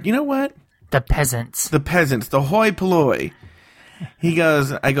 right? And we're like, you know what? The peasants, the hoi polloi.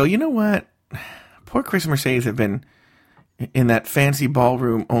 I go, you know what? Poor Chris and Mercedes have been in that fancy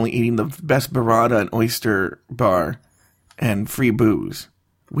ballroom only eating the best burrata and oyster bar and free booze.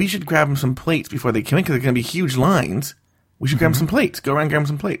 We should grab them some plates before they come in because there's going to be huge lines. We should grab them some plates. Go around and grab them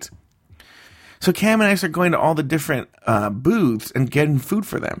some plates. So Cam and I start going to all the different booths and getting food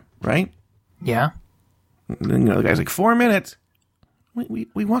for them, right? Yeah. And then, the guy's like, 4 minutes.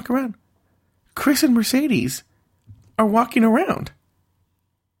 We walk around. Chris and Mercedes are walking around.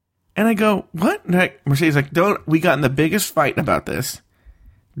 And I go, what? And Mercedes like, we got in the biggest fight about this.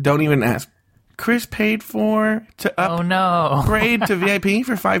 Don't even ask. Chris paid to upgrade to VIP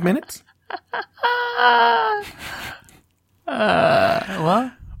for 5 minutes?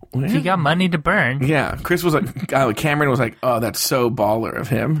 Well, if you got money to burn. Yeah. Chris was like, Cameron was like, "Oh, that's so baller of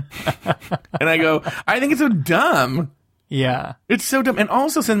him." And I go, I think it's so dumb. Yeah. It's so dumb. And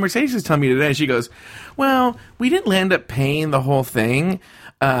also, since Mercedes is telling me today, she goes, "Well, we didn't end up paying the whole thing.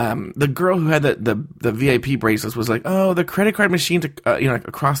 The girl who had the VIP bracelets was like, oh, the credit card machine's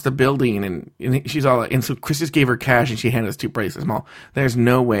across the building," and she's all like, and so Chris just gave her cash and she handed us 2 bracelets. Well, there's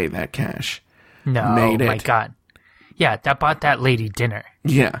no way that cash made it. Oh my God. Yeah, that bought that lady dinner.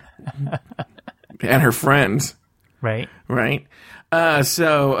 Yeah. And her friends. Right. Right.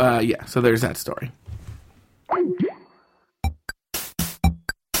 So there's that story.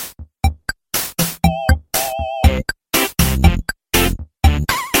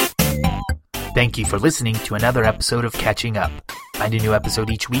 Thank you for listening to another episode of Catching Up. Find a new episode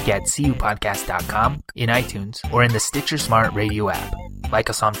each week at cupodcast.com, in iTunes, or in the Stitcher Smart Radio app. Like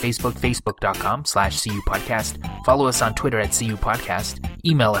us on Facebook, facebook.com/cupodcast. Follow us on Twitter at cupodcast.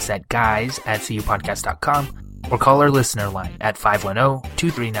 Email us at guys@cupodcast.com. or call our listener line at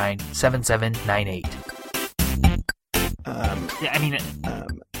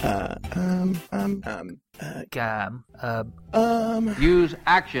Use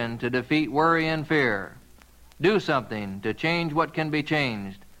action to defeat worry and fear. Do something to change what can be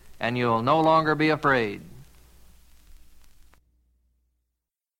changed, and you'll no longer be afraid.